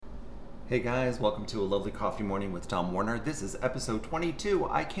Hey guys, welcome to A Lovely Coffee Morning with Tom Warner. This is episode 22.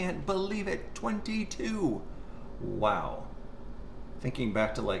 I can't believe it, 22. Wow. Thinking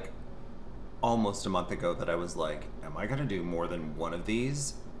back to almost a month ago that I was like, am I going to do more than one of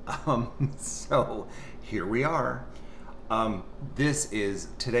these? So here we are.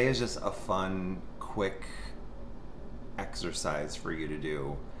 Today is just a fun, quick exercise for you to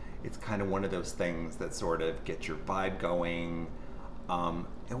do. It's kind of one of those things that sort of gets your vibe going.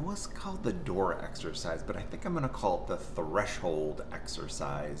 It was called the door exercise, but I think I'm going to call it the threshold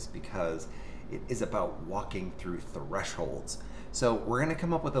exercise because it is about walking through thresholds. So we're going to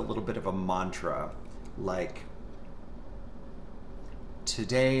come up with a little bit of a mantra like,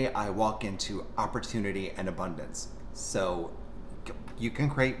 today I walk into opportunity and abundance. So you can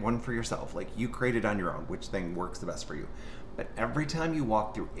create one for yourself, like you create it on your own, which thing works the best for you. But every time you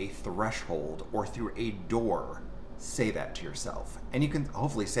walk through a threshold or through a door, say that to yourself, and you can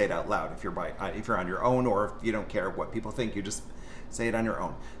hopefully say it out loud if you're on your own, or if you don't care what people think, you just say it on your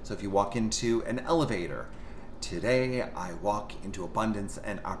own. So if you walk into an elevator, today I walk into abundance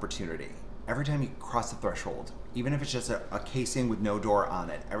and opportunity. Every time you cross the threshold, even if it's just a casing with no door on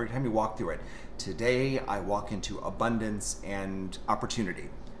it, every time you walk through it, today I walk into abundance and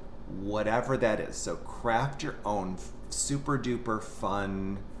opportunity, whatever that is. So craft your own super duper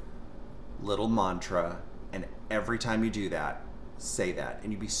fun little mantra, and every time you do that, say that.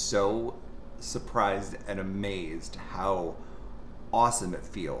 And you'd be so surprised and amazed how awesome it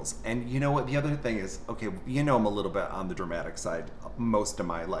feels. And you know what? The other thing is, okay, I'm a little bit on the dramatic side most of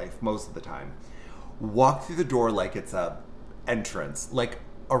my life, most of the time. Walk through the door like it's a entrance, like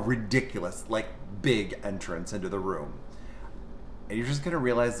a ridiculous, big entrance into the room. And you're just going to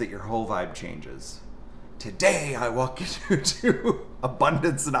realize that your whole vibe changes. Today I walk into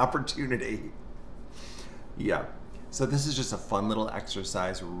abundance and opportunity. Yeah. So this is just a fun little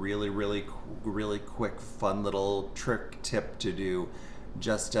exercise, really quick, fun little trick tip to do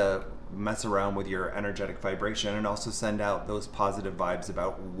just to mess around with your energetic vibration and also send out those positive vibes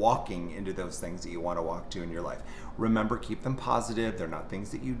about walking into those things that you want to walk to in your life. Remember, keep them positive. They're not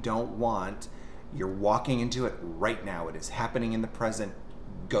things that you don't want. You're walking into it right now. It is happening in the present.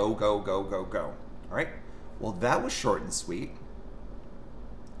 Go, go, go, go, go. All right? Well, that was short and sweet.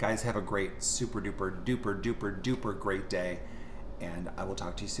 Guys, have a great, super duper great day, and I will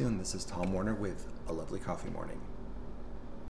talk to you soon. This is Tom Warner with A Lovely Coffee Morning.